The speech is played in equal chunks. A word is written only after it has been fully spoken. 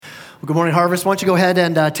Well, good morning, Harvest. Why don't you go ahead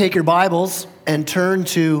and take your Bibles and turn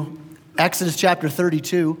to Exodus chapter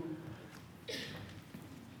 32.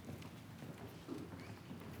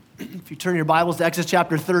 If you turn your Bibles to Exodus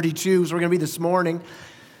chapter 32, so we're going to be this morning.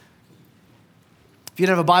 If you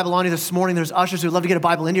didn't have a Bible on you this morning, there's ushers who'd love to get a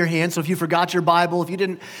Bible into your hand. So if you forgot your Bible, if you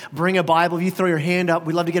didn't bring a Bible, if you throw your hand up,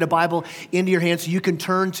 we'd love to get a Bible into your hand so you can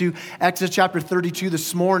turn to Exodus chapter 32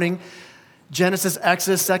 this morning. Genesis,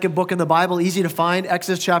 Exodus, second book in the Bible, easy to find,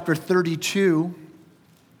 Exodus chapter 32.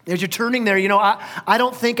 As you're turning there, I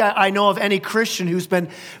don't think I know of any Christian who's been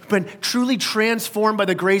truly transformed by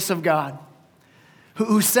the grace of God,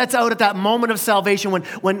 who sets out at that moment of salvation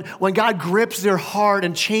when God grips their heart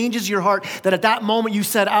and changes your heart, that at that moment you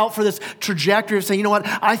set out for this trajectory of saying, you know what,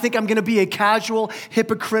 I think I'm going to be a casual,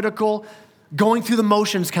 hypocritical, going through the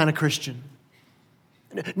motions kind of Christian.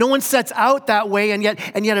 No one sets out that way, and yet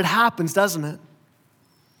it happens, doesn't it?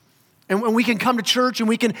 And when we can come to church and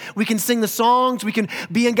we can sing the songs, we can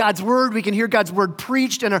be in God's Word, we can hear God's Word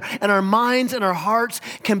preached, and our minds and our hearts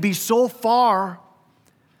can be so far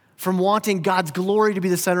from wanting God's glory to be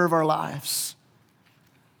the center of our lives,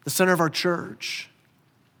 the center of our church.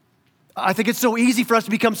 I think it's so easy for us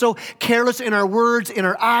to become so careless in our words, in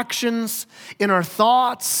our actions, in our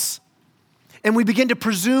thoughts. And we begin to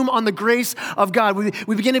presume on the grace of God.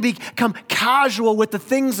 We begin to become casual with the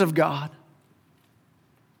things of God.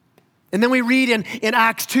 And then we read in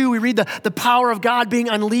Acts 2, we read the power of God being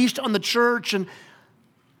unleashed on the church and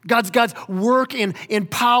God's work in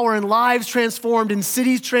power and lives transformed and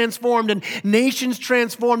cities transformed and nations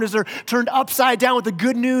transformed as they're turned upside down with the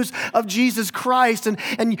good news of Jesus Christ.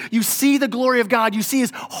 And you see the glory of God. You see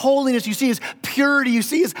His holiness. You see His purity. You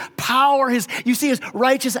see His power. You see His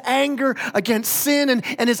righteous anger against sin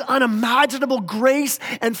and His unimaginable grace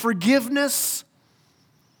and forgiveness.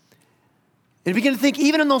 And begin to think,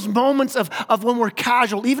 even in those moments of when we're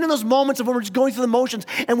casual, even in those moments of when we're just going through the motions,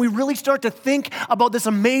 and we really start to think about this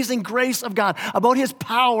amazing grace of God, about His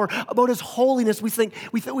power, about His holiness, we think,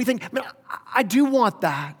 man, I do want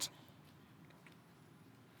that.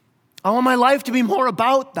 I want my life to be more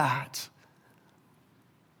about that.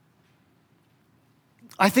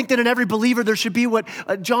 I think that in every believer there should be what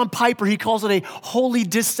John Piper, he calls it a holy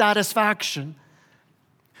dissatisfaction.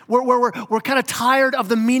 We're kind of tired of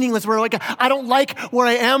the meaningless. We're like, I don't like where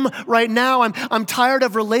I am right now. I'm tired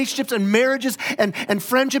of relationships and marriages and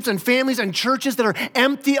friendships and families and churches that are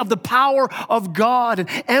empty of the power of God and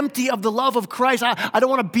empty of the love of Christ. I don't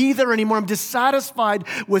want to be there anymore. I'm dissatisfied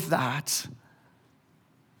with that.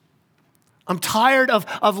 I'm tired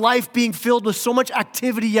of life being filled with so much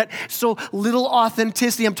activity yet so little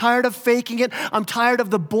authenticity. I'm tired of faking it. I'm tired of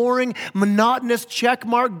the boring, monotonous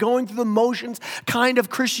checkmark, going through the motions kind of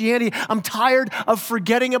Christianity. I'm tired of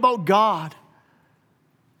forgetting about God.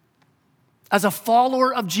 As a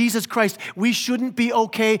follower of Jesus Christ, we shouldn't be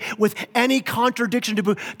okay with any contradiction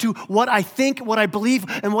to what I think, what I believe,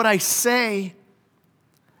 and what I say,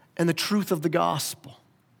 and the truth of the gospel.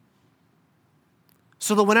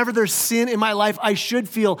 So that whenever there's sin in my life, I should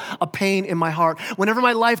feel a pain in my heart. Whenever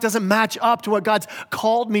my life doesn't match up to what God's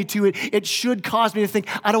called me to, it should cause me to think,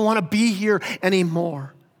 I don't want to be here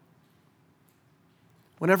anymore.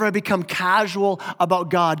 Whenever I become casual about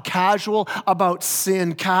God, casual about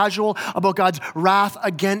sin, casual about God's wrath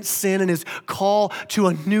against sin and His call to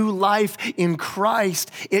a new life in Christ,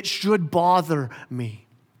 it should bother me.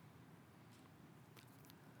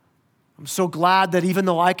 I'm so glad that even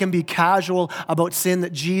though I can be casual about sin,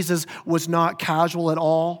 that Jesus was not casual at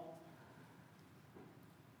all.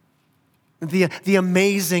 The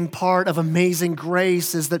amazing part of amazing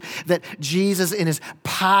grace is that Jesus in His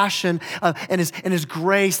passion and His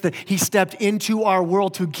grace, that He stepped into our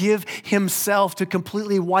world to give Himself to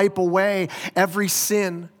completely wipe away every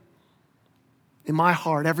sin in my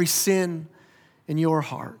heart, every sin in your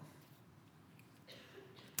heart.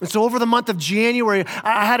 And so over the month of January,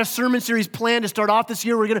 I had a sermon series planned to start off this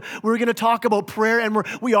year. We're gonna talk about prayer, and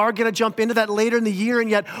we are gonna jump into that later in the year. And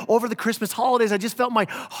yet, over the Christmas holidays, I just felt my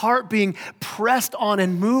heart being pressed on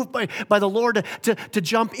and moved by the Lord to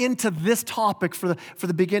jump into this topic for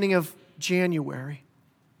the beginning of January.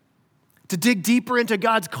 To dig deeper into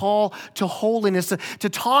God's call to holiness, to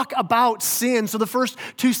talk about sin. So the first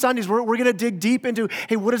two Sundays, we're going to dig deep into,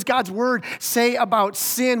 hey, what does God's Word say about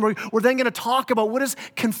sin? We're then going to talk about what does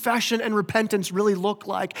confession and repentance really look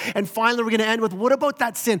like? And finally, we're going to end with, what about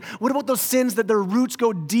that sin? What about those sins that their roots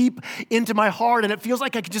go deep into my heart and it feels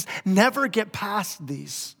like I could just never get past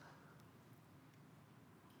these?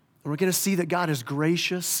 And we're going to see that God is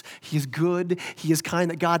gracious, he is good, he is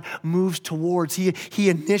kind, that God moves towards, he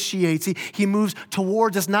initiates, he moves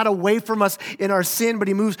towards us, not away from us in our sin, but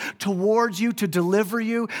he moves towards you to deliver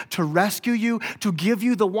you, to rescue you, to give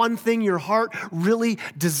you the one thing your heart really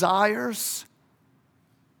desires.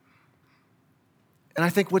 And I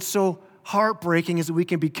think what's so heartbreaking is that we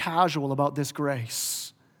can be casual about this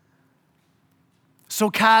grace. So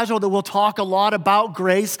casual that we'll talk a lot about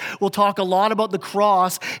grace, we'll talk a lot about the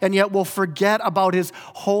cross, and yet we'll forget about his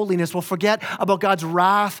holiness. We'll forget about God's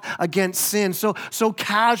wrath against sin. So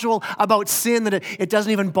casual about sin that it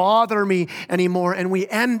doesn't even bother me anymore, and we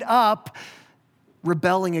end up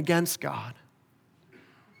rebelling against God.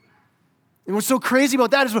 And what's so crazy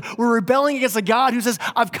about that is we're rebelling against a God who says,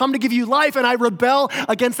 I've come to give you life, and I rebel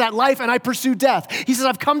against that life, and I pursue death. He says,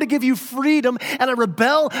 I've come to give you freedom, and I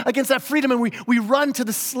rebel against that freedom, and we run to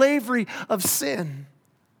the slavery of sin.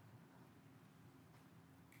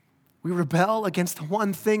 We rebel against the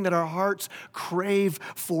one thing that our hearts crave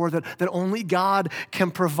for, that only God can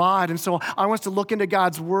provide. And so I want us to look into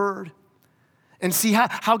God's word and see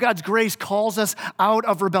how God's grace calls us out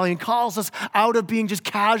of rebellion, calls us out of being just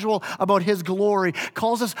casual about his glory,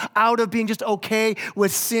 calls us out of being just okay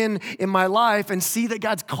with sin in my life, and see that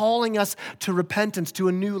God's calling us to repentance, to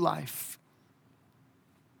a new life.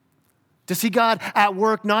 To see God at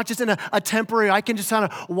work, not just in a temporary, I can just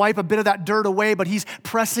kind of wipe a bit of that dirt away, but he's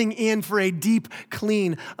pressing in for a deep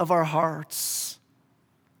clean of our hearts.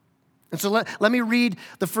 And so let me read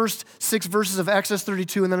the first 6 verses of Exodus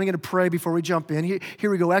 32, and then I'm going to pray before we jump in.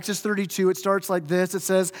 Here we go, Exodus 32, it starts like this. It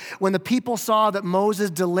says, when the people saw that Moses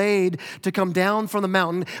delayed to come down from the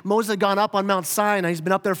mountain, Moses had gone up on Mount Sinai, he's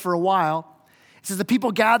been up there for a while. It says, the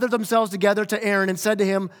people gathered themselves together to Aaron and said to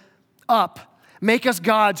him, up, make us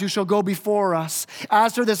gods who shall go before us.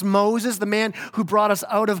 As for this Moses, the man who brought us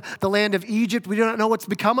out of the land of Egypt, we do not know what's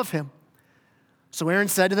become of him. So Aaron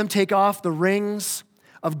said to them, take off the rings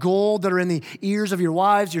of gold that are in the ears of your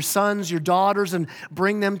wives, your sons, your daughters, and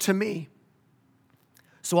bring them to me.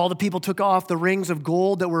 So all the people took off the rings of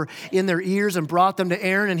gold that were in their ears and brought them to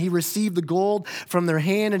Aaron, and he received the gold from their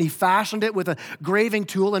hand, and he fashioned it with a graving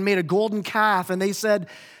tool and made a golden calf. And they said,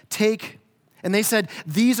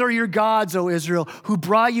 these are your gods, O Israel, who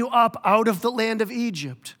brought you up out of the land of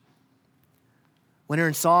Egypt. When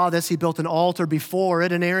Aaron saw this, he built an altar before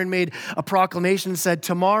it, and Aaron made a proclamation and said,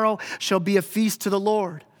 tomorrow shall be a feast to the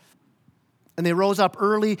Lord. And they rose up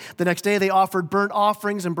early. The next day they offered burnt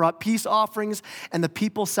offerings and brought peace offerings, and the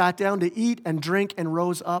people sat down to eat and drink and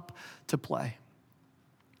rose up to play.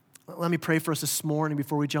 Let me pray for us this morning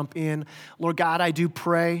before we jump in. Lord God, I do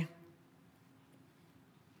pray.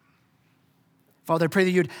 Father, I pray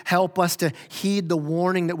that you'd help us to heed the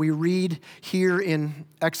warning that we read here in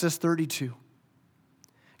Exodus 32.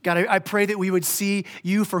 God, I pray that we would see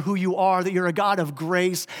you for who you are, that you're a God of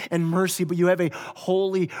grace and mercy, but you have a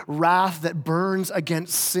holy wrath that burns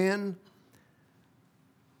against sin.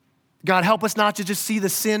 God, help us not to just see the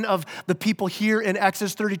sin of the people here in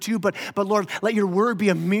Exodus 32, but Lord, let your word be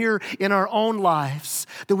a mirror in our own lives,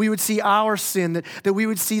 that we would see our sin, that we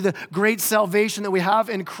would see the great salvation that we have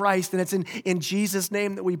in Christ, and it's in Jesus'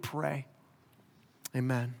 name that we pray.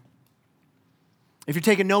 Amen. If you're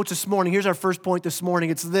taking notes this morning, here's our first point this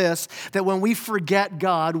morning. It's this, that when we forget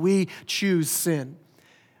God, we choose sin.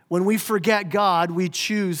 When we forget God, we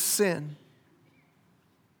choose sin.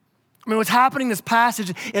 I mean, what's happening in this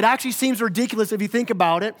passage, it actually seems ridiculous if you think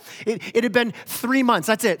about it. It had been 3 months,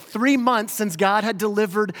 that's it, 3 months since God had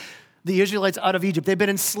delivered the Israelites out of Egypt. They've been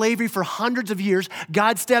in slavery for hundreds of years.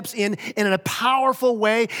 God steps in a powerful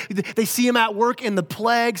way. They see him at work in the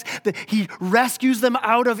plagues. He rescues them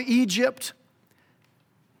out of Egypt.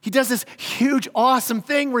 He does this huge, awesome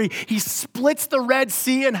thing where he splits the Red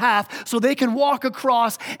Sea in half so they can walk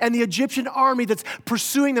across, and the Egyptian army that's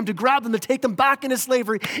pursuing them to grab them, to take them back into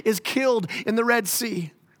slavery, is killed in the Red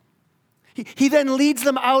Sea. He then leads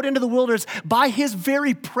them out into the wilderness by his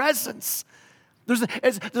very presence. There's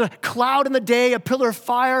a cloud in the day, a pillar of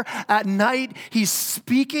fire at night. He's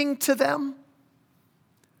speaking to them.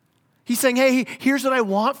 He's saying, hey, here's what I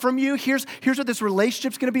want from you. Here's what this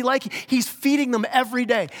relationship's going to be like. He's feeding them every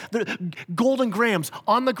day. The golden grams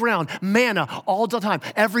on the ground, manna all the time,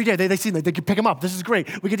 every day. They see them. They can pick them up. This is great.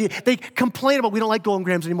 They complain about we don't like golden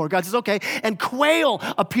grams anymore. God says, okay. And quail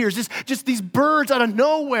appears, just these birds out of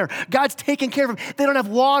nowhere. God's taking care of them. They don't have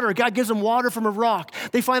water. God gives them water from a rock.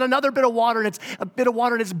 They find another bit of water, and it's a bit of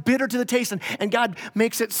water, and it's bitter to the taste, and God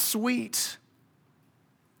makes it sweet.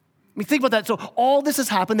 I mean, think about that. So all this has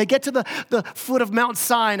happened. They get to the foot of Mount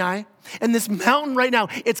Sinai, and this mountain right now,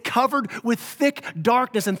 it's covered with thick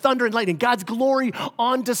darkness and thunder and lightning, God's glory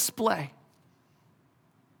on display.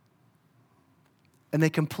 and they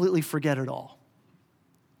completely forget it all.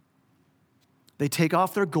 They take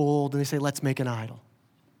off their gold and they say, let's make an idol.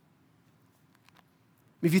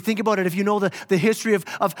 If you think about it, if you know the history of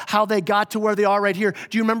how they got to where they are right here,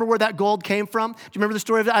 do you remember where that gold came from? Do you remember the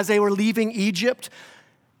story of as they were leaving Egypt?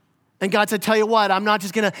 And God said, tell you what, I'm not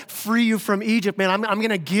just gonna free you from Egypt, man. I'm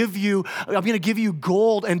gonna give you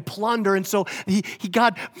gold and plunder. And so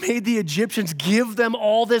God made the Egyptians give them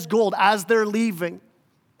all this gold as they're leaving.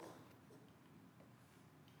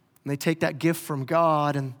 And they take that gift from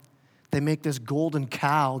God and they make this golden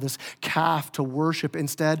cow, this calf to worship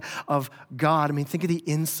instead of God. I mean, think of the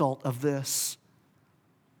insult of this.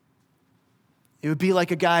 It would be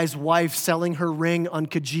like a guy's wife selling her ring on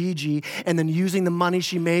Kijiji and then using the money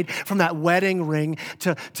she made from that wedding ring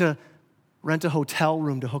to rent a hotel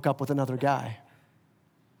room to hook up with another guy.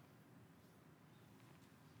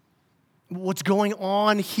 What's going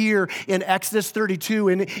on here in Exodus 32,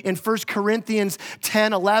 in 1 Corinthians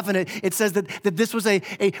 10, 11, it says that this was a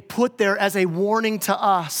put there as a warning to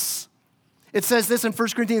us. It says this in 1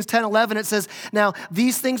 Corinthians 10, 11, it says, now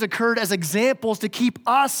these things occurred as examples to keep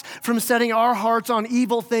us from setting our hearts on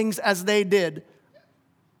evil things as they did.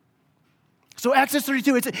 So Exodus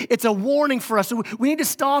 32, it's a warning for us. So we need to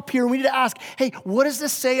stop here and we need to ask, hey, what does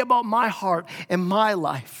this say about my heart and my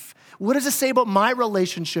life? What does it say about my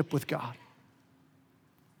relationship with God?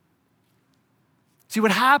 See,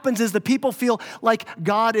 what happens is the people feel like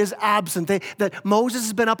God is absent. That Moses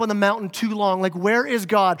has been up on the mountain too long. Like, where is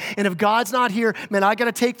God? And if God's not here, man, I got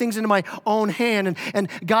to take things into my own hand. And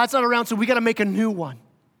God's not around, so we got to make a new one.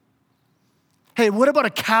 Hey, what about a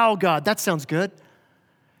cow god? That sounds good.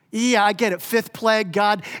 Yeah, I get it. Fifth plague,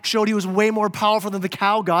 God showed he was way more powerful than the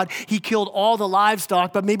cow god. He killed all the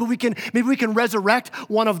livestock, but maybe we can resurrect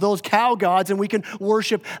one of those cow gods and we can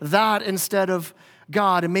worship that instead of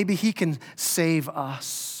God, and maybe he can save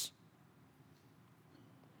us.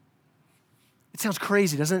 It sounds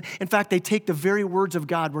crazy, doesn't it? In fact, they take the very words of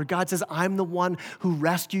God where God says, I'm the one who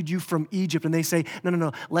rescued you from Egypt. And they say,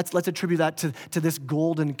 no, let's attribute that to this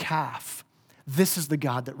golden calf. This is the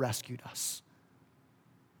God that rescued us.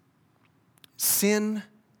 Sin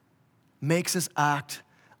makes us act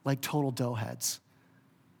like total doughheads.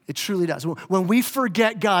 It truly does. When we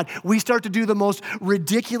forget God, we start to do the most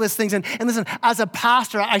ridiculous things. And listen, as a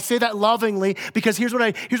pastor, I say that lovingly because here's what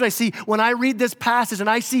I see. When I read this passage and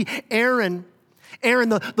I see Aaron,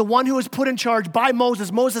 the one who was put in charge by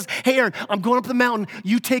Moses. Moses, hey Aaron, I'm going up the mountain.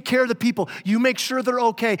 You take care of the people. You make sure they're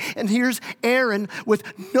okay. And here's Aaron with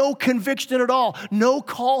no conviction at all, no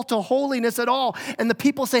call to holiness at all. And the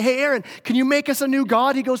people say, hey Aaron, can you make us a new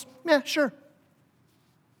God? He goes, yeah, sure.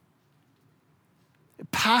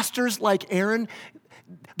 Pastors like Aaron,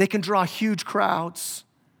 they can draw huge crowds.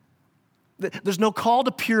 There's no call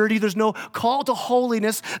to purity. There's no call to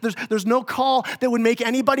holiness. There's no call that would make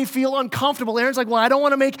anybody feel uncomfortable. Aaron's like, well, I don't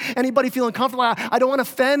want to make anybody feel uncomfortable. I don't want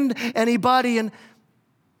to offend anybody. And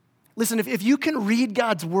listen, if you can read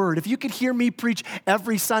God's word, if you could hear me preach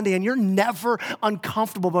every Sunday and you're never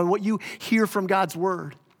uncomfortable by what you hear from God's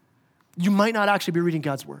word, you might not actually be reading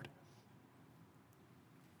God's word.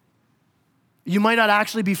 You might not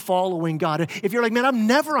actually be following God. If you're like, man, I'm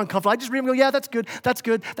never uncomfortable. I just read and go, yeah, that's good, that's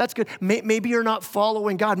good, that's good. Maybe you're not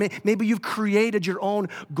following God. Maybe you've created your own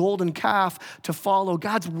golden calf to follow.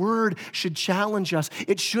 God's word should challenge us.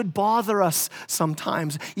 It should bother us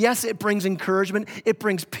sometimes. Yes, it brings encouragement. It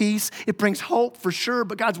brings peace. It brings hope for sure.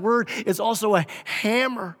 But God's word is also a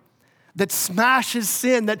hammer that smashes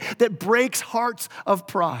sin, that breaks hearts of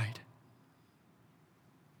pride.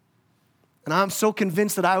 And I'm so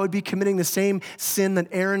convinced that I would be committing the same sin that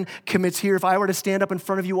Aaron commits here if I were to stand up in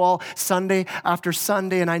front of you all Sunday after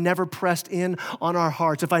Sunday and I never pressed in on our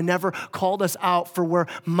hearts, if I never called us out for where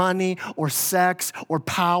money or sex or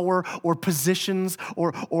power or positions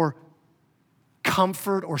or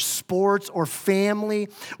comfort or sports or family,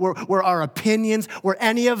 where our opinions, where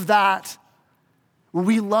any of that, where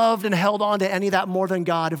we loved and held on to any of that more than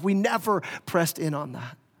God, if we never pressed in on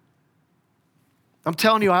that. I'm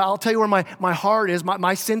telling you, I'll tell you where my heart is,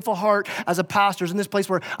 my sinful heart as a pastor is in this place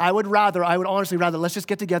where I would honestly rather, let's just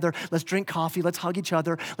get together, let's drink coffee, let's hug each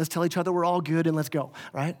other, let's tell each other we're all good and let's go,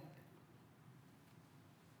 right?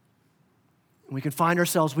 We can find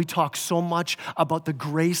ourselves, we talk so much about the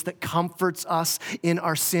grace that comforts us in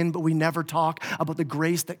our sin, but we never talk about the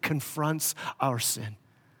grace that confronts our sin.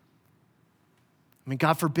 I mean,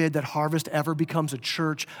 God forbid that Harvest ever becomes a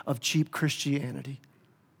church of cheap Christianity.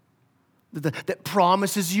 That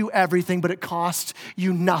promises you everything, but it costs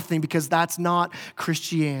you nothing, because that's not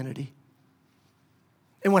Christianity.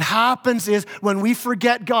 And what happens is when we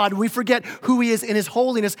forget God, we forget who he is in his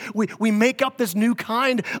holiness, we make up this new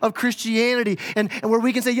kind of Christianity and where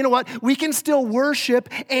we can say, you know what, we can still worship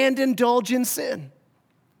and indulge in sin.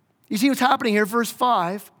 You see what's happening here, verse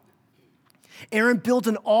 5. Aaron built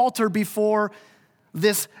an altar before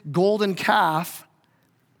this golden calf,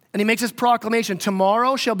 and he makes this proclamation,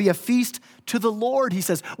 tomorrow shall be a feast to the Lord, he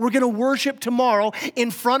says. We're going to worship tomorrow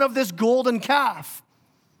in front of this golden calf.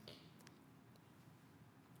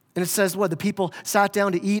 And it says what? The people sat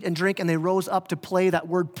down to eat and drink, and they rose up to play. That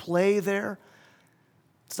word play there,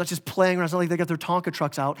 it's not just playing around. It's not like they got their Tonka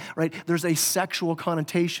trucks out, right? There's a sexual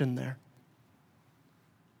connotation there.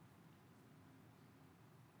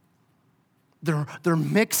 They're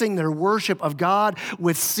mixing their worship of God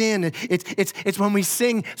with sin. It's when we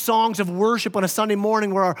sing songs of worship on a Sunday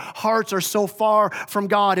morning where our hearts are so far from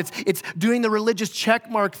God. It's doing the religious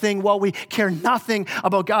checkmark thing while we care nothing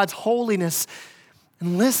about God's holiness.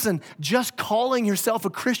 And listen, just calling yourself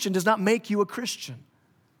a Christian does not make you a Christian.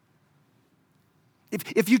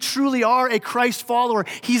 If you truly are a Christ follower,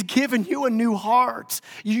 he's given you a new heart.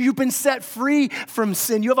 You've been set free from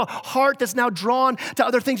sin. You have a heart that's now drawn to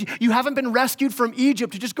other things. You haven't been rescued from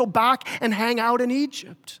Egypt to just go back and hang out in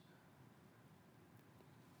Egypt.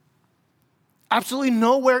 Absolutely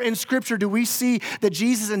nowhere in Scripture do we see that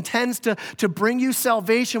Jesus intends to bring you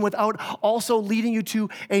salvation without also leading you to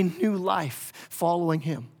a new life following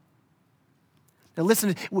him. Now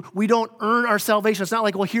listen, we don't earn our salvation. It's not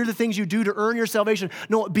like, well, here are the things you do to earn your salvation.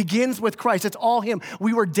 No, it begins with Christ. It's all him.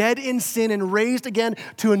 We were dead in sin and raised again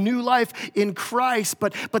to a new life in Christ,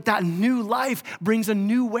 but that new life brings a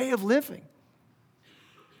new way of living.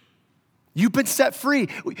 You've been set free.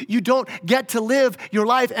 You don't get to live your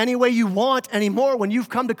life any way you want anymore. When you've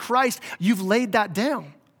come to Christ, you've laid that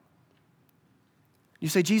down. You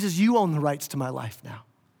say, Jesus, you own the rights to my life now.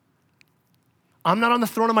 I'm not on the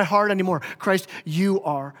throne of my heart anymore. Christ, you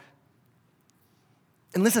are.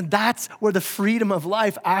 And listen, that's where the freedom of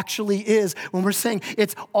life actually is. When we're saying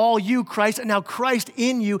it's all you, Christ, and now Christ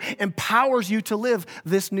in you empowers you to live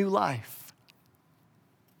this new life.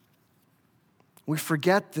 We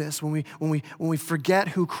forget this when we forget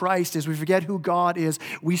who Christ is, we forget who God is,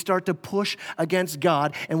 we start to push against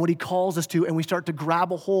God and what he calls us to, and we start to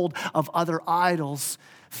grab a hold of other idols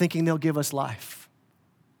thinking they'll give us life.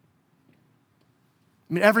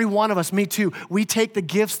 I mean, every one of us, me too, we take the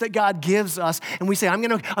gifts that God gives us and we say, I'm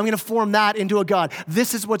gonna form that into a God.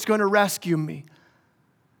 This is what's gonna rescue me.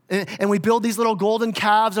 And we build these little golden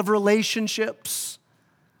calves of relationships.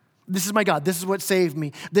 This is my God. This is what saved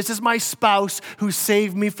me. This is my spouse who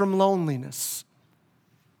saved me from loneliness.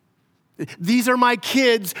 These are my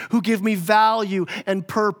kids who give me value and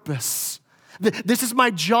purpose. This is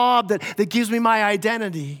my job that gives me my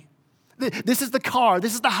identity. This is the car.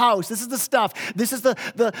 This is the house. This is the stuff. This is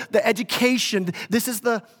the education. This is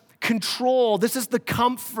the control. This is the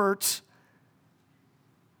comfort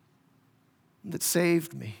that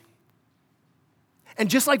saved me. And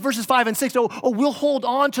just like verses 5 and 6, we'll hold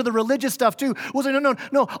on to the religious stuff too. We'll say,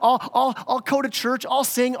 no, I'll go to church, I'll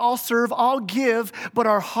sing, I'll serve, I'll give, but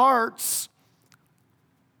our hearts,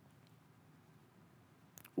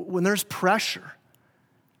 when there's pressure,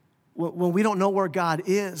 when we don't know where God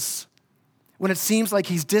is, when it seems like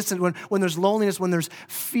he's distant, when there's loneliness, when there's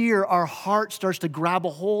fear, our heart starts to grab a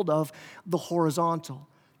hold of the horizontal.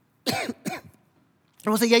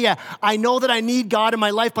 And we'll say, yeah, I know that I need God in my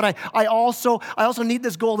life, but I also need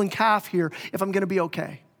this golden calf here if I'm going to be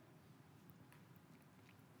okay.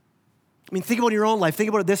 I mean, think about your own life. Think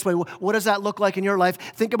about it this way. What does that look like in your life?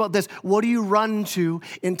 Think about this. What do you run to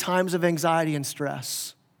in times of anxiety and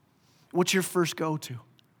stress? What's your first go-to?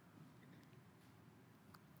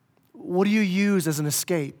 What do you use as an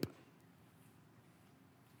escape?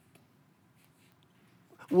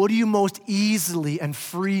 What do you most easily and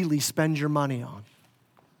freely spend your money on?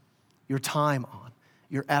 Your time on,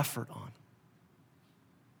 your effort on?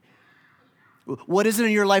 What is it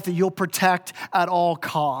in your life that you'll protect at all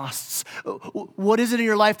costs? What is it in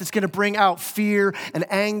your life that's going to bring out fear and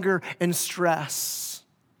anger and stress?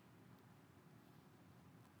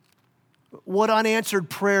 What unanswered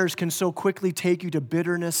prayers can so quickly take you to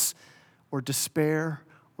bitterness or despair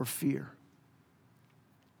or fear?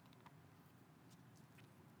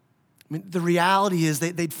 I mean, the reality is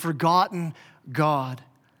they'd forgotten God.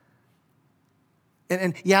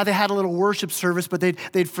 And yeah, they had a little worship service, but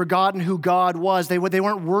they'd forgotten who God was. They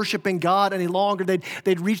weren't worshiping God any longer.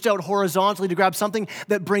 They'd reached out horizontally to grab something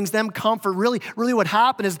that brings them comfort. Really what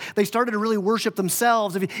happened is they started to really worship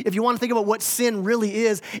themselves. If you want to think about what sin really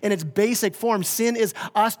is in its basic form, sin is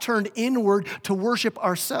us turned inward to worship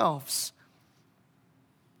ourselves.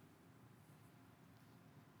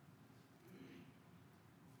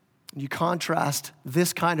 You contrast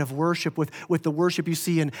this kind of worship with the worship you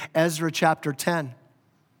see in Ezra chapter 10,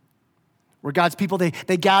 where God's people, they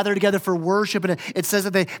gather together for worship, and it says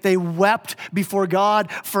that they wept before God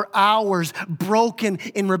for hours, broken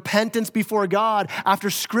in repentance before God after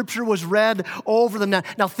Scripture was read over them.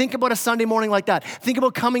 Now think about a Sunday morning like that. Think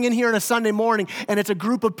about coming in here on a Sunday morning, and it's a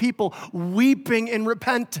group of people weeping in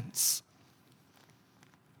repentance.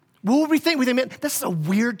 What would we think? We think, man, this is a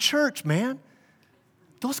weird church, man.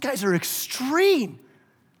 Those guys are extreme.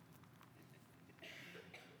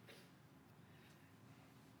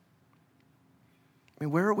 I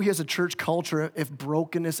mean, where are we as a church culture if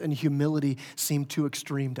brokenness and humility seem too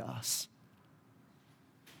extreme to us?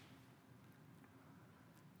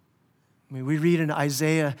 I mean, we read in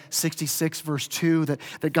Isaiah 66, verse 2,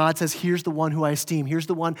 that God says, here's the one who I esteem. Here's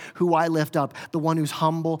the one who I lift up, the one who's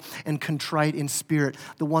humble and contrite in spirit,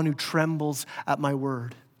 the one who trembles at my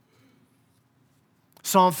word.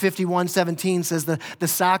 Psalm 51:17 says the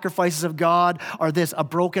sacrifices of God are this: a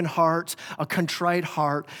broken heart, a contrite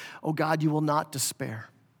heart. Oh God, you will not despair.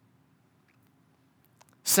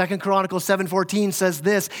 2 Chronicles 7:14 says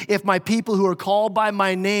this: if my people who are called by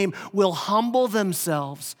my name will humble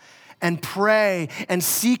themselves and pray and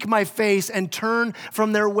seek my face and turn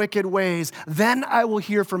from their wicked ways, then I will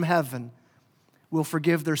hear from heaven, will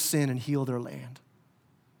forgive their sin and heal their land.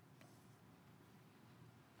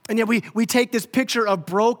 And yet we take this picture of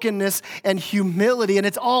brokenness and humility, and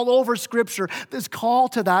it's all over Scripture, this call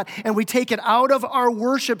to that, and we take it out of our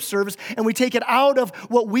worship service, and we take it out of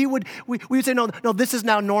what we would say, no, this is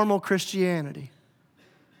now normal Christianity.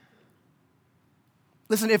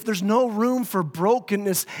 Listen, if there's no room for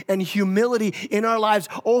brokenness and humility in our lives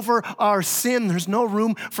over our sin, there's no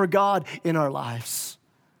room for God in our lives.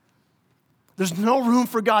 There's no room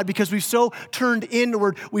for God because we've so turned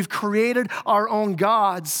inward. We've created our own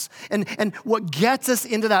gods. And what gets us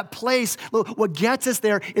into that place, what gets us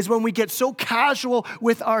there is when we get so casual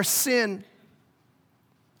with our sin.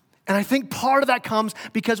 And I think part of that comes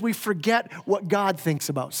because we forget what God thinks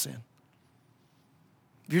about sin.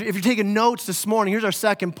 If you're taking notes this morning, here's our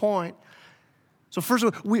second point. So first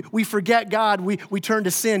of all, we forget God, we turn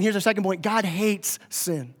to sin. Here's our second point: God hates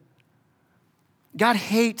sin. God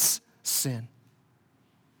hates sin.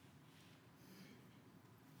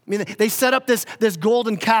 I mean, they set up this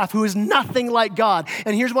golden calf who is nothing like God.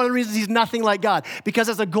 And here's one of the reasons he's nothing like God. Because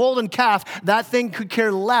as a golden calf, that thing could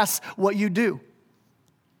care less what you do.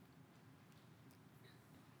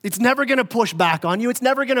 It's never going to push back on you. It's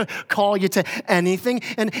never going to call you to anything.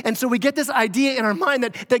 And so we get this idea in our mind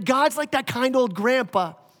that God's like that kind old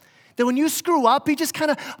grandpa. That when you screw up, he just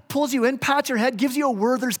kind of pulls you in, pats your head, gives you a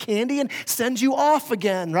Werther's candy, and sends you off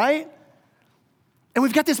again, right? And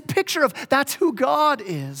we've got this picture of that's who God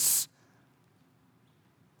is.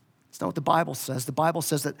 It's not what the Bible says. The Bible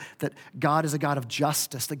says that God is a God of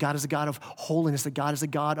justice, that God is a God of holiness, that God is a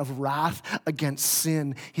God of wrath against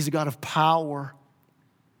sin. He's a God of power.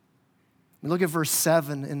 We look at verse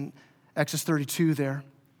 7 in Exodus 32 there.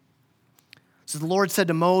 It says, the Lord said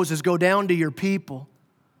to Moses, go down to your people,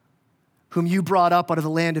 whom you brought up out of the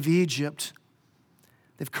land of Egypt.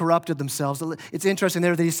 They've corrupted themselves. It's interesting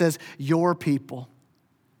there that he says, your people.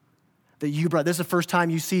 That you brought. This is the first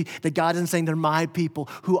time you see that God isn't saying they're my people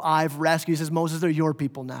who I've rescued. He says, Moses, they're your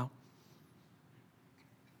people now.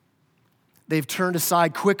 They've turned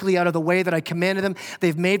aside quickly out of the way that I commanded them.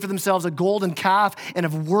 They've made for themselves a golden calf and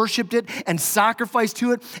have worshiped it and sacrificed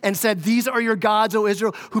to it and said, these are your gods, O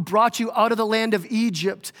Israel, who brought you out of the land of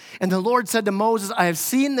Egypt. And the Lord said to Moses, I have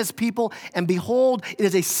seen this people, and behold, it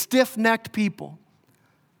is a stiff-necked people.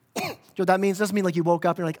 You know what that means? It doesn't mean like you woke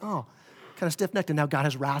up and you're like, oh, kind of stiff-necked, and now God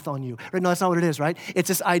has wrath on you. Right? No, that's not what it is, right? It's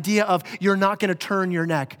this idea of you're not going to turn your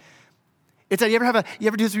neck. It's like you ever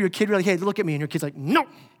do this with your kid? You're like, hey, look at me, and your kid's like, no.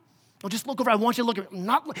 Oh, just look over. I want you to look at me.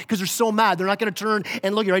 Not because they're so mad. They're not going to turn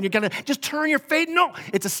and look at you, right? You're going to just turn your face. No,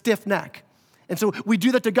 it's a stiff neck. And so we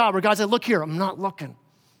do that to God, where God says, look here, I'm not looking.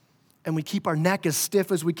 And we keep our neck as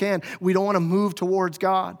stiff as we can. We don't want to move towards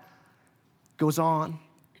God. Goes on.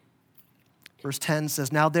 Verse 10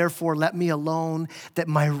 says, now therefore let me alone, that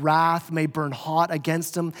my wrath may burn hot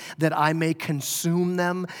against them, that I may consume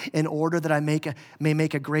them, in order that I may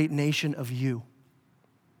make a great nation of you.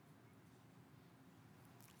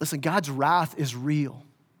 Listen, God's wrath is real.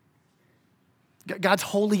 God's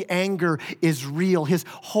holy anger is real. His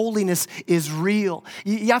holiness is real.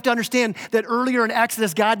 You have to understand that earlier in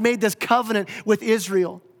Exodus, God made this covenant with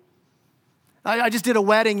Israel. I just did a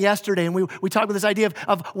wedding yesterday, and we talked about this idea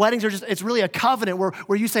of weddings are just, it's really a covenant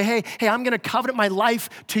where you say, hey, I'm going to covenant my life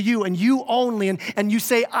to you and you only, and you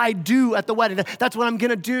say, I do at the wedding. That's what I'm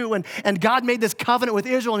going to do. And God made this covenant with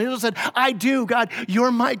Israel, and Israel said, I do, God,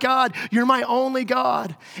 you're my God. You're my only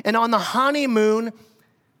God. And on the honeymoon,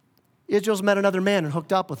 Israel's met another man and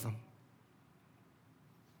hooked up with him.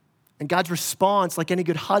 And God's response, like any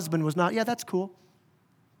good husband, was not, yeah, that's cool.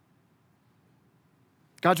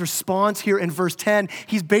 God's response here in verse 10,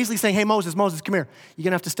 he's basically saying, hey, Moses, come here. You're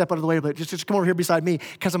going to have to step out of the way a bit. Just come over here beside me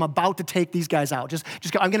because I'm about to take these guys out.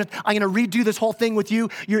 I'm going to redo this whole thing with you.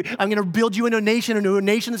 I'm going to build you into a nation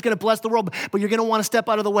that's going to bless the world, but you're going to want to step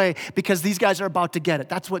out of the way because these guys are about to get it.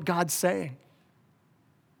 That's what God's saying.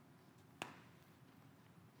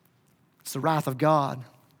 It's the wrath of God.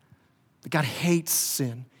 But God hates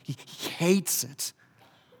sin. He hates it.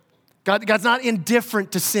 God's not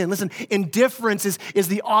indifferent to sin. Listen, indifference is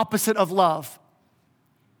the opposite of love.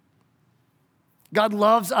 God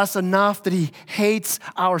loves us enough that he hates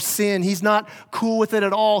our sin. He's not cool with it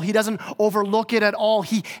at all. He doesn't overlook it at all.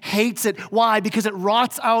 He hates it. Why? Because it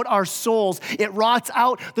rots out our souls. It rots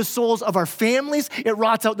out the souls of our families. It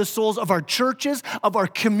rots out the souls of our churches, of our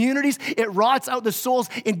communities. It rots out the souls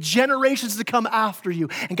in generations to come after you.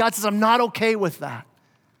 And God says, I'm not okay with that.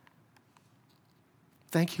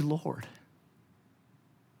 Thank you, Lord.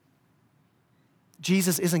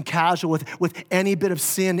 Jesus isn't casual with any bit of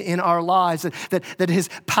sin in our lives, that his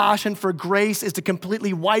passion for grace is to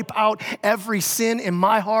completely wipe out every sin in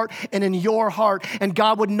my heart and in your heart. And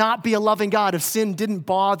God would not be a loving God if sin didn't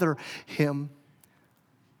bother him.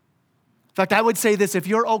 In fact, I would say this, if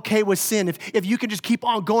you're okay with sin, if you can just keep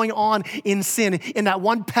on going on in sin, in that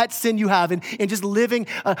one pet sin you have, and just living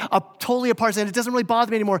totally apart, and it doesn't really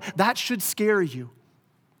bother me anymore, that should scare you.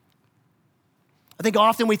 I think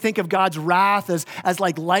often we think of God's wrath as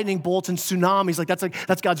like lightning bolts and tsunamis,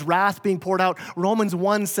 that's God's wrath being poured out. Romans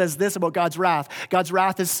 1 says this about God's wrath. God's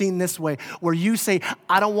wrath is seen this way, where you say,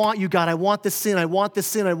 I don't want you, God, I want this sin, I want this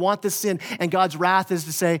sin, I want this sin. And God's wrath is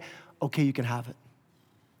to say, okay, you can have it.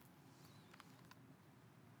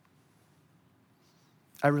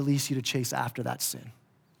 I release you to chase after that sin.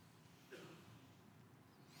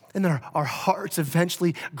 And then our hearts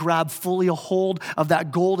eventually grab fully a hold of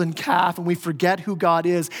that golden calf, and we forget who God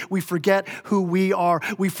is. We forget who we are.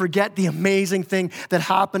 We forget the amazing thing that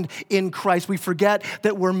happened in Christ. We forget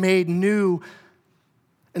that we're made new.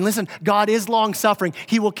 And listen, God is long-suffering.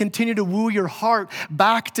 He will continue to woo your heart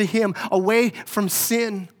back to him, away from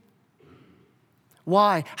sin.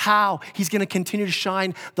 Why? How? He's going to continue to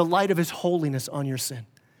shine the light of his holiness on your sin.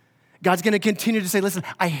 God's going to continue to say, listen,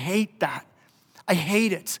 I hate that. I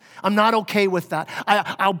hate it. I'm not okay with that.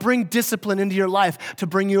 I'll bring discipline into your life to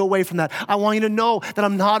bring you away from that. I want you to know that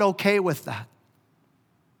I'm not okay with that.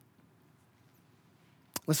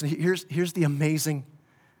 Listen, here's the amazing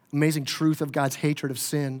truth of God's hatred of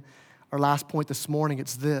sin. Our last point this morning,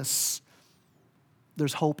 it's this.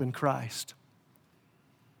 There's hope in Christ.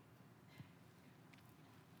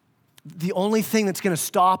 The only thing that's going to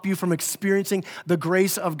stop you from experiencing the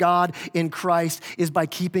grace of God in Christ is by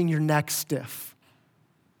keeping your neck stiff.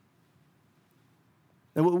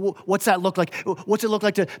 What's that look like? What's it look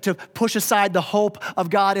like to push aside the hope of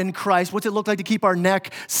God in Christ? What's it look like to keep our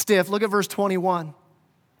neck stiff? Look at verse 21.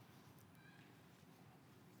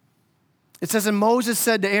 It says, and Moses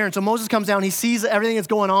said to Aaron, so Moses comes down, he sees everything that's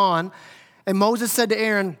going on, and Moses said to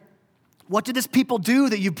Aaron, what did this people do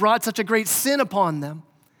that you brought such a great sin upon them?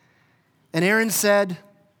 And Aaron said,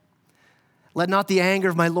 let not the anger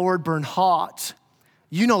of my Lord burn hot.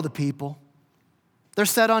 You know the people. They're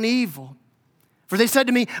set on evil. For they said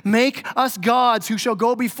to me, make us gods who shall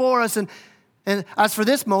go before us. And as for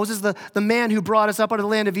this Moses, the man who brought us up out of the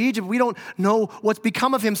land of Egypt, we don't know what's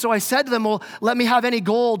become of him. So I said to them, well, let me have any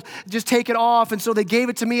gold. Just take it off. And so they gave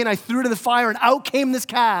it to me, and I threw it in the fire, and out came this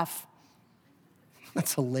calf.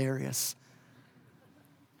 That's hilarious.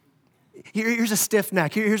 Here's a stiff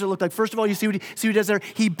neck. Here's what it looked like. First of all, you see what he does there?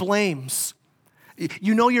 He blames.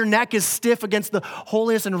 You know your neck is stiff against the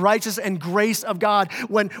holiness and righteousness and grace of God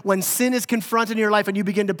when sin is confronted in your life and you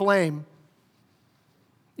begin to blame.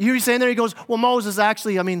 You hear he's saying there, he goes, well, Moses,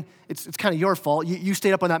 actually, it's kind of your fault. You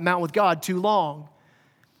stayed up on that mountain with God too long.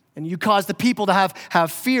 And you caused the people to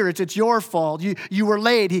have fear. It's your fault. You were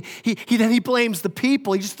late. He blames the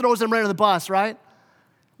people. He just throws them right on the bus, right?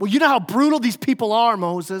 Well, you know how brutal these people are,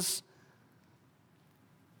 Moses.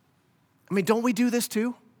 Don't we do this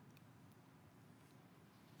too?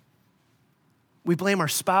 We blame our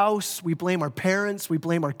spouse, we blame our parents, we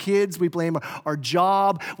blame our kids, we blame our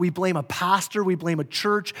job, we blame a pastor, we blame a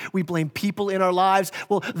church, we blame people in our lives.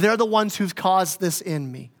 Well, they're the ones who've caused this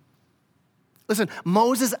in me. Listen,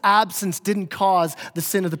 Moses' absence didn't cause the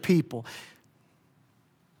sin of the people.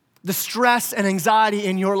 The stress and anxiety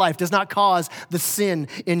in your life does not cause the sin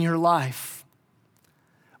in your life.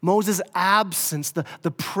 Moses' absence,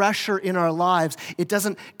 the pressure in our lives, it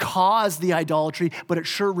doesn't cause the idolatry, but it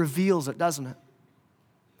sure reveals it, doesn't it?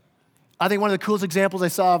 I think one of the coolest examples I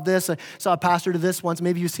saw of this, I saw a pastor do this once,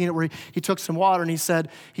 maybe you've seen it, where he took some water and he said,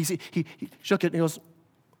 he shook it and he goes,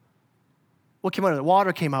 what came out of it?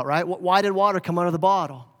 Water came out, right? Why did water come out of the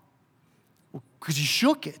bottle? Because you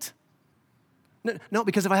shook it. No,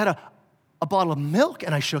 because if I had a bottle of milk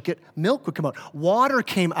and I shook it, milk would come out. Water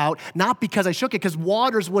came out, not because I shook it, because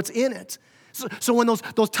water's what's in it. So when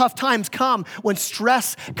those tough times come, when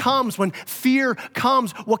stress comes, when fear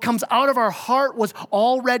comes, what comes out of our heart was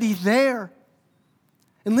already there.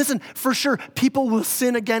 And listen, for sure, people will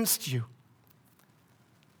sin against you.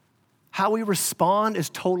 How we respond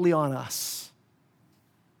is totally on us.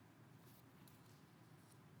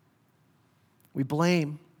 We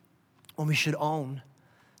blame when we should own.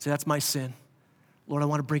 Say, that's my sin. Lord, I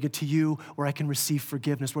want to bring it to you where I can receive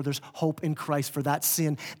forgiveness, where there's hope in Christ for that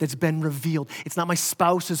sin that's been revealed. It's not my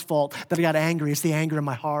spouse's fault that I got angry. It's the anger in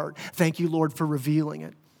my heart. Thank you, Lord, for revealing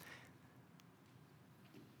it.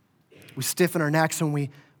 We stiffen our necks when we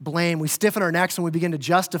blame. We stiffen our necks when we begin to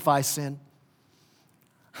justify sin.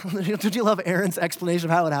 Did you love Aaron's explanation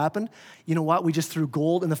of how it happened? You know what? We just threw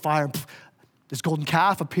gold in the fire and this golden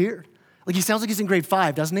calf appeared. Like he sounds like he's in grade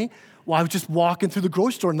 5, doesn't he? Well, I was just walking through the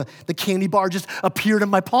grocery store and the candy bar just appeared in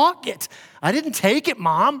my pocket. I didn't take it,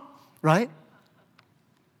 Mom, right?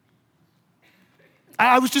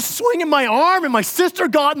 I was just swinging my arm and my sister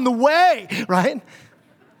got in the way, right?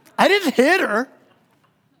 I didn't hit her.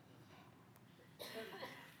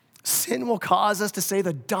 Sin will cause us to say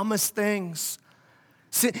the dumbest things.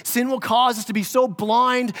 Sin will cause us to be so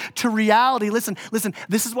blind to reality. Listen,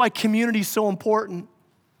 this is why community is so important.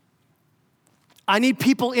 I need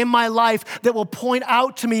people in my life that will point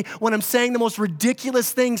out to me when I'm saying the most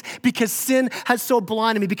ridiculous things because sin has so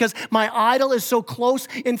blinded me, because my idol is so close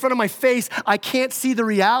in front of my face, I can't see the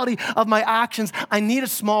reality of my actions. I need a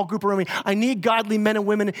small group around me. I need godly men and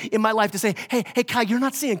women in my life to say, hey, Kai, you're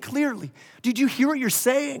not seeing clearly. Did you hear what you're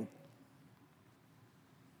saying?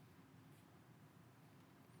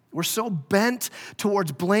 We're so bent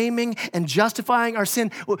towards blaming and justifying our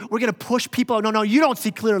sin. We're going to push people out. No, you don't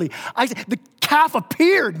see clearly. The calf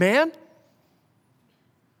appeared, man.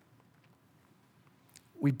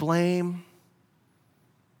 We blame.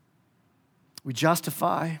 We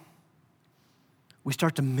justify. We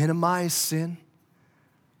start to minimize sin.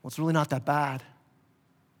 Well, it's really not that bad.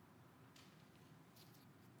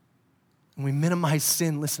 When we minimize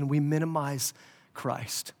sin, listen, we minimize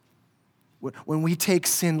Christ. When we take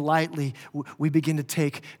sin lightly, we begin to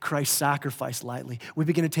take Christ's sacrifice lightly. We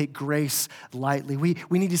begin to take grace lightly. We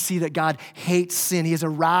need to see that God hates sin. He has a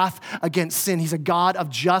wrath against sin. He's a God of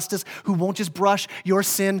justice who won't just brush your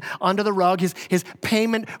sin under the rug. His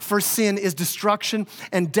payment for sin is destruction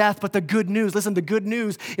and death. But the good news, listen, the good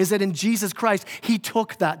news is that in Jesus Christ, he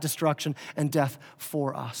took that destruction and death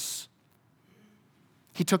for us.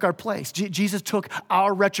 He took our place. Jesus took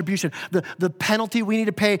our retribution, the penalty we need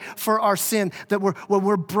to pay for our sin, that when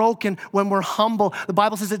we're broken, when we're humble. The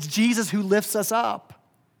Bible says it's Jesus who lifts us up.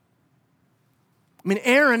 I mean,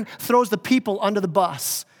 Aaron throws the people under the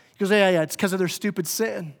bus. He goes, yeah, it's because of their stupid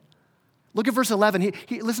sin. Look at verse 11.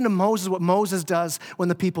 Listen to Moses, what Moses does when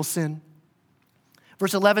the people sin.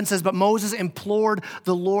 Verse 11 says, but Moses implored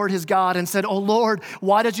the Lord his God and said, "O Lord,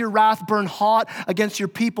 why does your wrath burn hot against your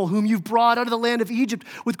people, whom you've brought out of the land of Egypt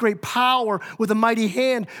with great power, with a mighty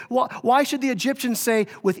hand? Why should the Egyptians say,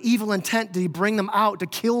 with evil intent did he bring them out to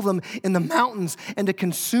kill them in the mountains and to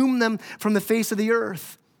consume them from the face of the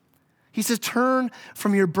earth?" He says, turn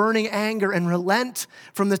from your burning anger and relent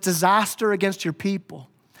from this disaster against your people.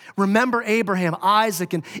 Remember Abraham,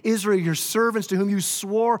 Isaac, and Israel, your servants, to whom you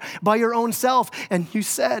swore by your own self. And you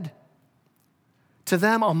said, to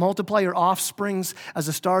them, I'll multiply your offsprings as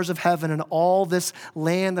the stars of heaven, and all this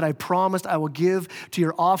land that I promised I will give to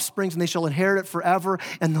your offsprings, and they shall inherit it forever.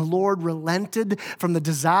 And the Lord relented from the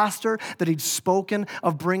disaster that he'd spoken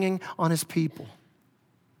of bringing on his people.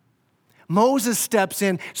 Moses steps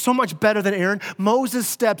in, so much better than Aaron. Moses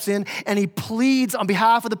steps in and he pleads on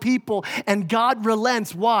behalf of the people, and God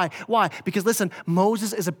relents. Why? Because listen,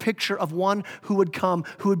 Moses is a picture of one who would come,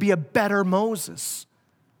 who would be a better Moses.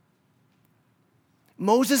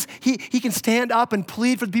 Moses, he can stand up and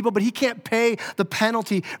plead for the people, but he can't pay the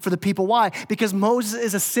penalty for the people. Why? Because Moses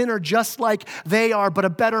is a sinner just like they are, but a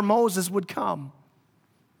better Moses would come.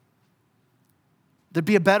 There'd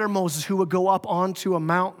be a better Moses who would go up onto a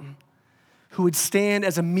mountain, who would stand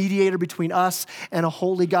as a mediator between us and a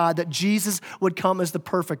holy God, that Jesus would come as the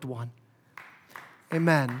perfect one.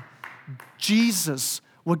 Amen. Jesus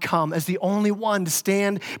would come as the only one to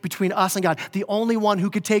stand between us and God, the only one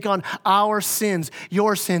who could take on our sins,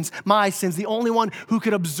 your sins, my sins, the only one who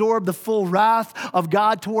could absorb the full wrath of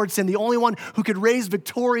God towards sin, the only one who could raise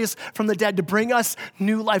victorious from the dead to bring us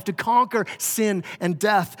new life, to conquer sin and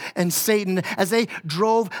death and Satan. As they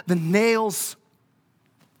drove the nails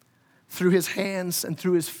through his hands and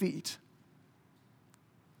through his feet,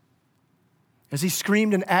 as he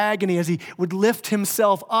screamed in agony, as he would lift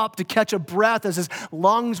himself up to catch a breath, as his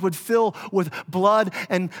lungs would fill with blood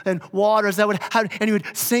and water, and he would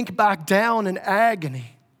sink back down in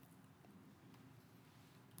agony.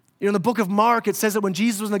 You know, in the book of Mark, it says that when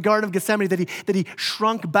Jesus was in the Garden of Gethsemane, that he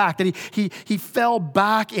shrunk back, that he fell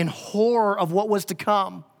back in horror of what was to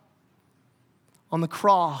come on the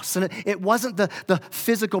cross. And it wasn't the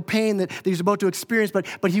physical pain that he was about to experience,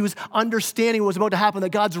 but he was understanding what was about to happen, that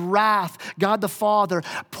God's wrath, God the Father,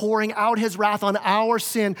 pouring out his wrath on our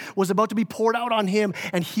sin, was about to be poured out on him,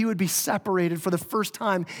 and he would be separated for the first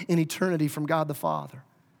time in eternity from God the Father.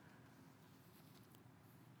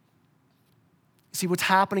 See, what's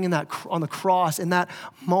happening on the cross in that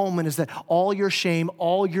moment is that all your shame,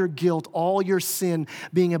 all your guilt, all your sin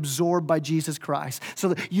being absorbed by Jesus Christ, so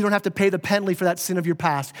that you don't have to pay the penalty for that sin of your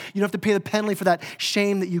past. You don't have to pay the penalty for that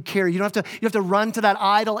shame that you carry. You don't have to run to that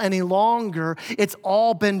idol any longer. It's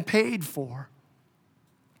all been paid for.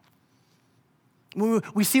 When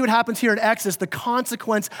we see what happens here in Exodus, the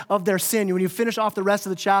consequence of their sin. When you finish off the rest of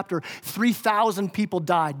the chapter, 3,000 people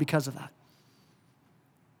died because of that.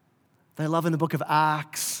 I love in the book of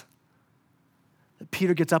Acts that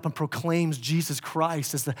Peter gets up and proclaims Jesus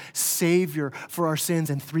Christ as the Savior for our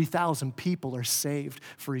sins, and 3,000 people are saved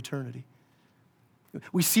for eternity.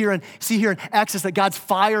 We see here in Exodus that God's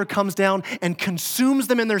fire comes down and consumes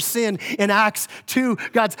them in their sin. In Acts 2,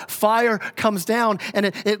 God's fire comes down and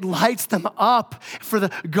it lights them up for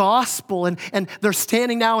the gospel, and they're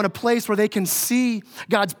standing now in a place where they can see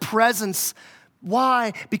God's presence.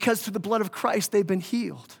 Why? Because through the blood of Christ, they've been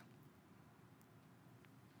healed.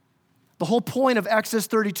 The whole point of Exodus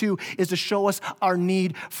 32 is to show us our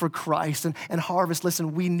need for Christ. And Harvest,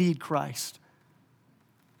 listen, we need Christ.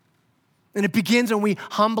 And it begins when we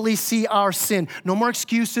humbly see our sin. No more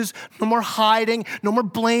excuses, no more hiding, no more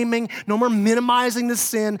blaming, no more minimizing the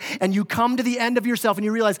sin. And you come to the end of yourself and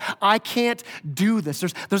you realize, I can't do this.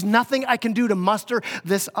 There's nothing I can do to muster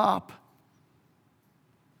this up.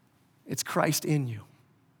 It's Christ in you.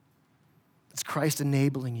 It's Christ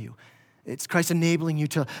enabling you. It's Christ enabling you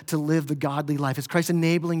to live the godly life. It's Christ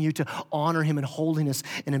enabling you to honor him in holiness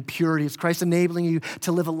and in purity. It's Christ enabling you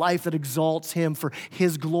to live a life that exalts him for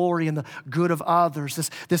his glory and the good of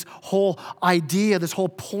others. This whole idea, this whole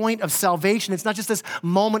point of salvation, it's not just this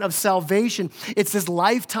moment of salvation. It's this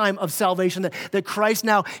lifetime of salvation that Christ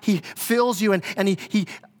now, he fills you and he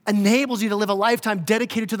enables you to live a lifetime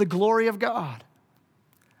dedicated to the glory of God.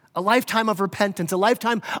 A lifetime of repentance, a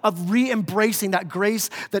lifetime of re-embracing that grace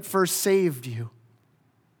that first saved you.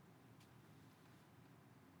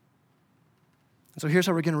 And so here's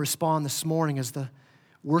how we're going to respond this morning as the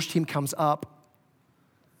worship team comes up.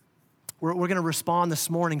 We're going to respond this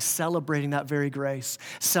morning celebrating that very grace,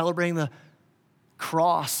 celebrating the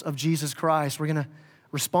cross of Jesus Christ. We're going to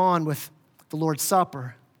respond with the Lord's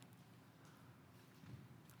Supper.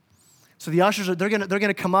 So the ushers, they're going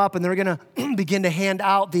to come up and they're going to begin to hand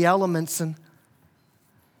out the elements, and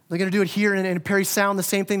they're going to do it here in Perry Sound, the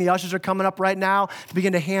same thing. The ushers are coming up right now to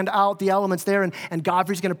begin to hand out the elements there, and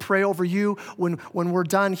Godfrey's going to pray over you when we're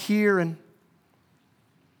done here. And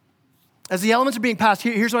as the elements are being passed,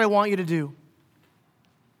 here's what I want you to do.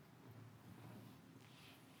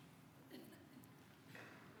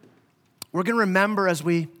 We're going to remember as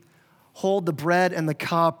we hold the bread and the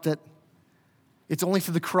cup that it's only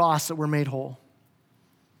through the cross that we're made whole.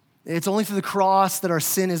 It's only through the cross that our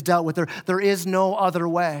sin is dealt with. There is no other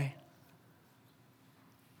way.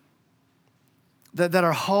 That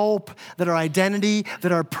our hope, that our identity,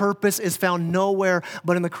 that our purpose is found nowhere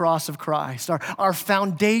but in the cross of Christ. Our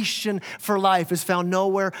foundation for life is found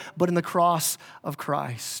nowhere but in the cross of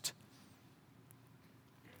Christ.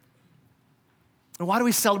 And why do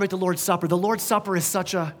we celebrate the Lord's Supper? The Lord's Supper is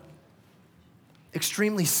such a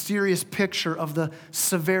extremely serious picture of the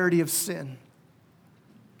severity of sin.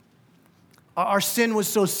 Our sin was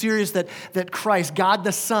so serious that Christ, God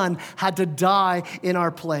the Son, had to die in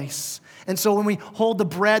our place. And so when we hold the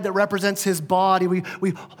bread that represents his body, we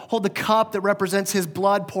hold the cup that represents his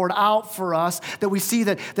blood poured out for us, that we see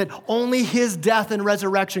that only his death and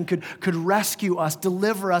resurrection could rescue us,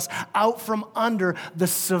 deliver us out from under the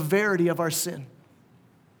severity of our sin.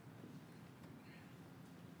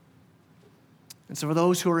 And so for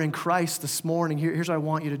those who are in Christ this morning, here's what I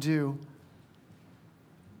want you to do.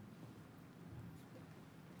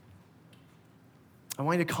 I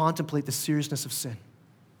want you to contemplate the seriousness of sin.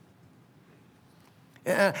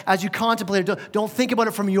 As you contemplate it, don't think about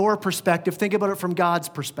it from your perspective. Think about it from God's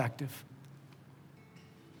perspective.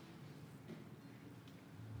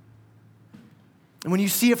 And when you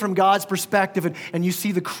see it from God's perspective and you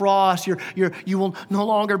see the cross, you will no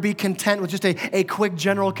longer be content with just a quick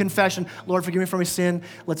general confession. Lord, forgive me for my sin.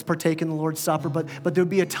 Let's partake in the Lord's Supper. But there would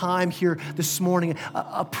be a time here this morning,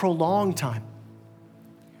 a prolonged time,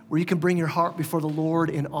 where you can bring your heart before the Lord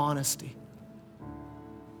in honesty.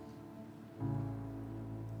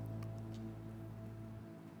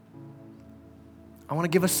 I want to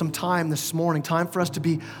give us some time this morning, time for us to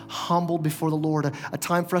be humbled before the Lord, a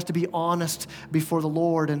time for us to be honest before the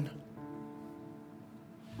Lord. And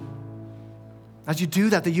as you do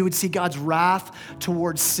that you would see God's wrath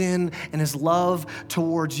towards sin and his love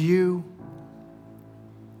towards you.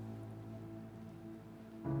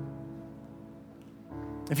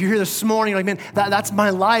 If you're here this morning, you're like, man, that's my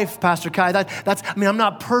life, Pastor Kai. I'm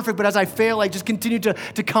not perfect, but as I fail, I just continue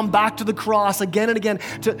to come back to the cross again and again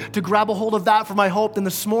to grab a hold of that for my hope. Then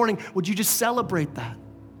this morning, would you just celebrate that?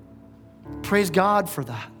 Praise God for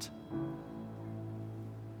that.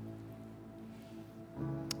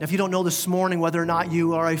 If you don't know this morning whether or not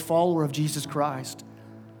you are a follower of Jesus Christ,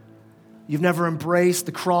 you've never embraced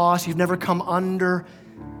the cross, you've never come under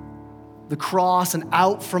the cross and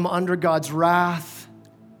out from under God's wrath,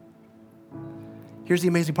 here's the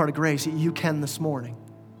amazing part of grace. You can this morning.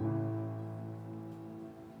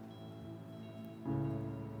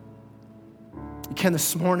 You can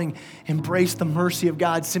this morning embrace the mercy of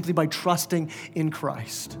God simply by trusting in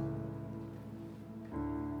Christ.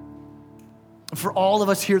 For all of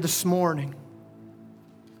us here this morning,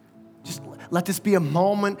 just let this be a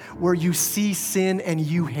moment where you see sin and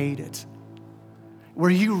you hate it, where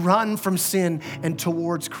you run from sin and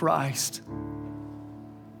towards Christ.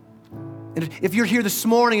 And if you're here this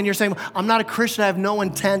morning and you're saying, I'm not a Christian, I have no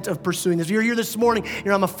intent of pursuing this. If you're here this morning,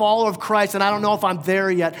 I'm a follower of Christ and I don't know if I'm there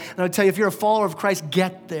yet. And I'll tell you, if you're a follower of Christ,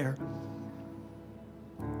 get there.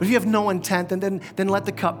 But if you have no intent, then let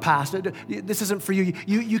the cup pass. This isn't for you.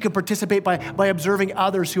 You can participate by observing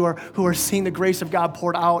others who are seeing the grace of God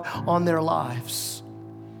poured out on their lives.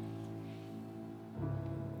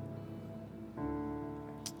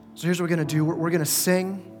 So here's what we're going to do. We're going to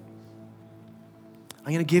sing.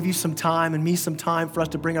 I'm going to give you some time and me some time for us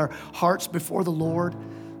to bring our hearts before the Lord.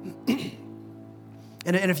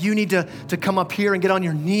 And if you need to come up here and get on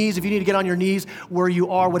your knees, if you need to get on your knees where you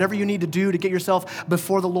are, whatever you need to do to get yourself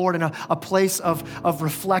before the Lord in a place of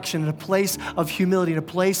reflection, in a place of humility, in a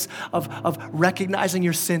place of recognizing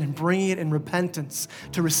your sin and bringing it in repentance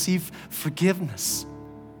to receive forgiveness.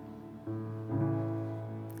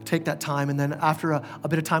 Take that time, and then after a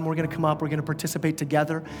bit of time, we're going to come up, we're going to participate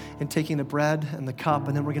together in taking the bread and the cup,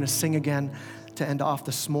 and then we're going to sing again to end off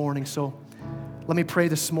this morning. So let me pray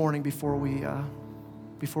this morning before we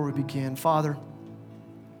begin. Father,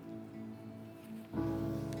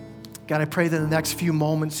 God, I pray that in the next few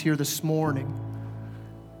moments here this morning,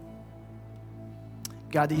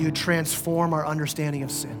 God, that you would transform our understanding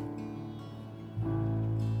of sin.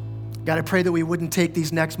 God, I pray that we wouldn't take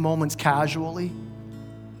these next moments casually.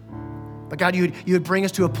 But God, you would bring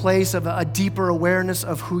us to a place of a deeper awareness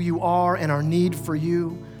of who you are and our need for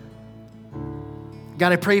you.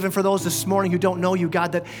 God, I pray even for those this morning who don't know you,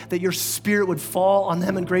 God, that your Spirit would fall on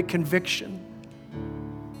them in great conviction.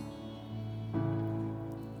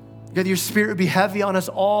 God, your Spirit would be heavy on us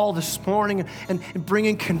all this morning and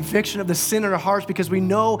bringing conviction of the sin in our hearts, because we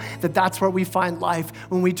know that that's where we find life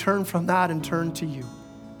when we turn from that and turn to you.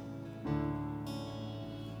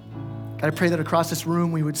 God, I pray that across this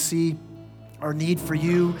room we would see our need for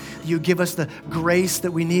you. You give us the grace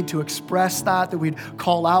that we need to express that we'd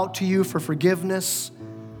call out to you for forgiveness.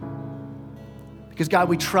 Because God,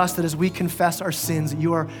 we trust that as we confess our sins, that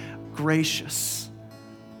you are gracious,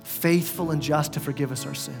 faithful and just to forgive us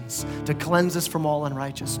our sins, to cleanse us from all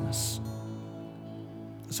unrighteousness.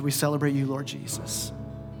 So we celebrate you, Lord Jesus,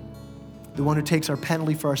 the one who takes our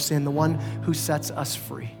penalty for our sin, the one who sets us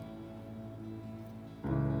free.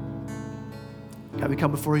 God, we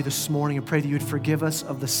come before you this morning and pray that you would forgive us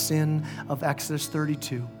of the sin of Exodus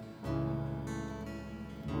 32.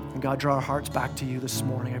 And God, draw our hearts back to you this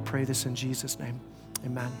morning. I pray this in Jesus' name.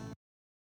 Amen.